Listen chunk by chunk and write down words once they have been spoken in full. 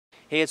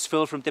Hey, it's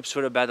Phil from Tips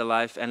for a Better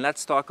Life, and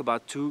let's talk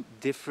about two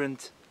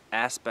different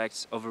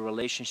aspects of a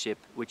relationship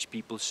which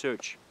people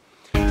search.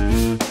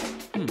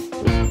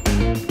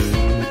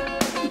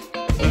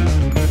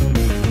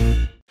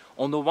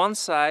 On the one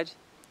side,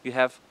 you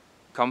have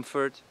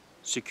comfort,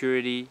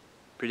 security,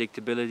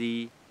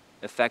 predictability,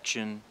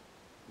 affection,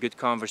 good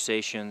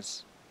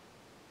conversations.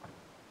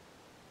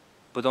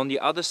 But on the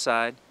other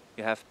side,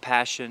 you have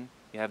passion,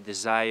 you have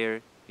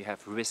desire, you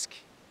have risk,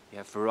 you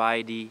have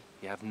variety,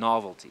 you have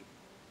novelty.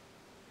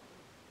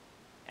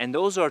 And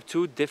those are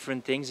two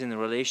different things in a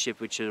relationship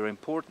which are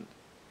important.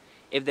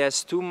 If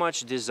there's too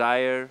much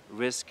desire,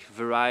 risk,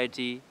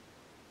 variety,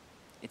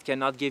 it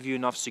cannot give you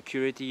enough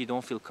security, you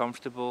don't feel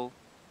comfortable,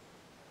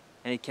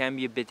 and it can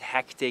be a bit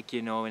hectic,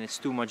 and it's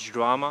too much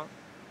drama.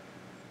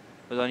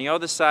 But on the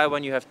other side,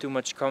 when you have too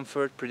much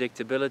comfort,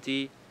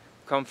 predictability,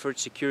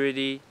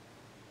 security,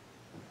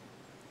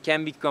 it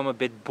can become a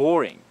bit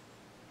boring.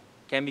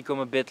 It can become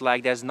a bit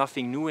like there's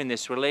nothing new in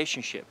this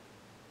relationship.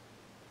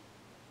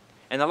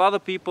 And a lot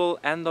of people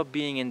end up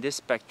being in this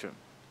spectrum.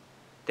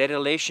 Their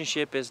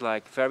relationship is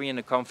like very in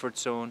the comfort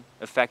zone,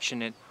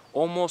 affectionate,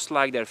 almost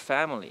like their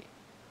family.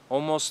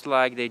 Almost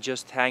like they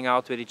just hang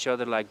out with each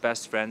other like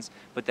best friends,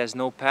 but there's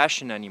no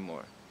passion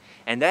anymore.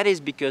 And that is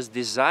because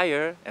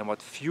desire, and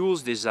what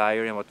fuels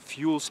desire and what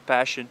fuels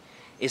passion,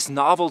 is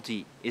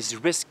novelty, is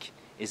risk,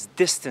 is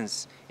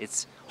distance,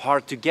 it's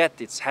hard to get,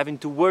 it's having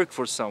to work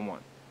for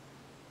someone.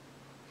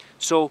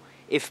 So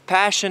if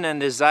passion and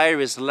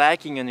desire is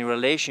lacking in a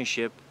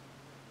relationship,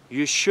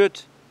 you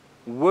should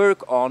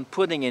work on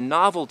putting in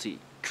novelty,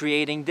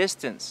 creating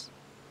distance,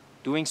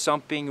 doing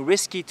something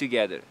risky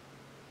together.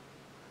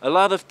 A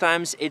lot of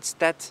times it's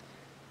that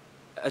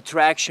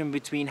attraction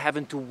between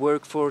having to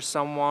work for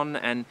someone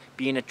and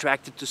being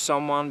attracted to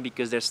someone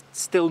because there's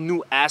still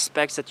new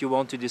aspects that you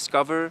want to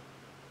discover.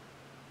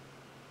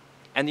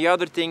 And the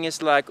other thing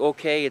is like,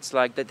 okay, it's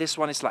like that this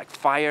one is like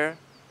fire,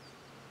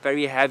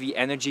 very heavy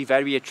energy,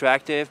 very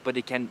attractive, but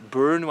it can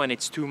burn when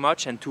it's too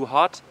much and too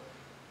hot.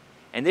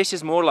 And this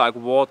is more like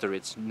water.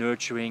 It's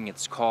nurturing,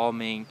 it's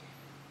calming,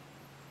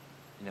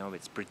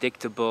 it's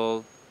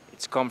predictable,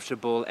 it's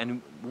comfortable,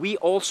 and we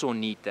also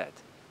need that.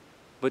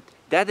 But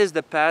that is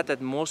the path that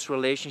most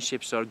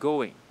relationships are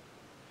going.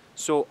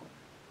 So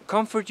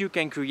comfort you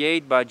can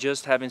create by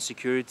just having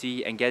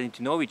security and getting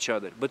to know each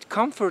other. But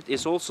comfort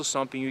is also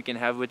something you can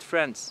have with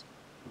friends.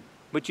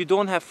 But you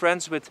don't have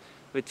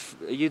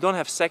you don't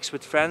have sex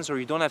with friends, or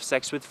you don't have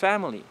sex with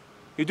family.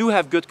 You do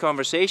have good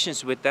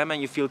conversations with them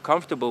and you feel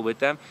comfortable with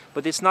them,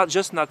 but it's not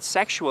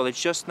sexual,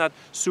 it's just not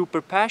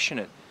super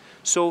passionate.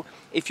 So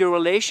if your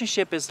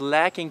relationship is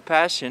lacking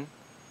passion,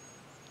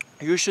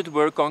 you should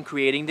work on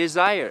creating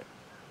desire.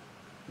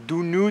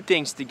 Do new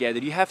things together.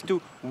 You have to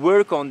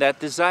work on that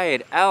desire,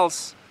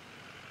 else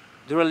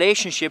the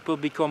relationship will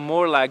become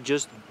more like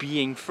just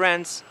being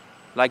friends,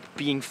 like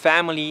being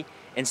family,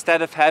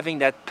 instead of having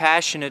that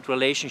passionate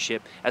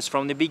relationship as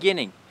from the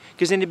beginning.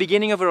 Because in the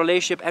beginning of a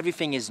relationship,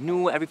 everything is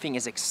new, everything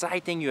is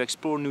exciting, you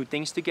explore new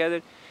things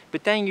together.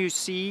 But then you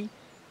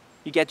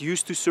get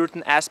used to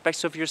certain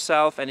aspects of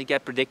yourself and it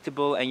gets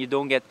predictable and you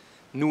don't get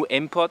new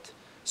input.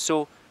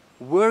 So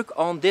work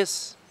on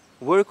this.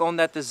 Work on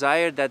that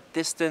desire, that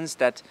distance,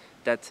 that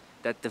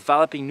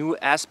developing new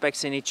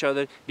aspects in each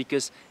other,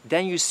 because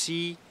then you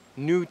see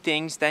new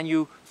things, then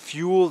you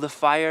fuel the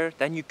fire,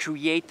 then you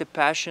create the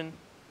passion.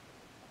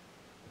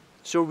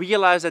 So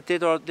realize that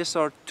these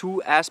are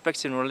two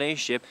aspects in a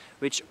relationship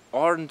which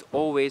aren't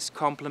always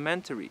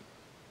complementary.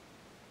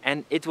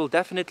 And it will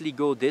definitely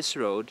go this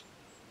road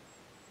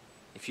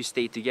if you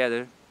stay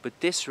together, but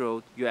this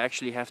road you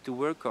actually have to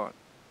work on.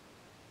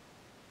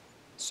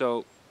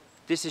 So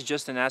this is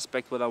just an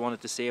aspect what I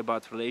wanted to say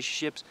about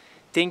relationships.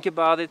 Think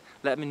about it,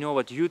 let me know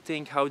what you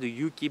think, how do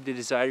you keep the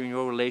desire in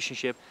your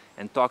relationship,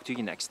 and talk to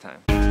you next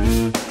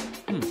time.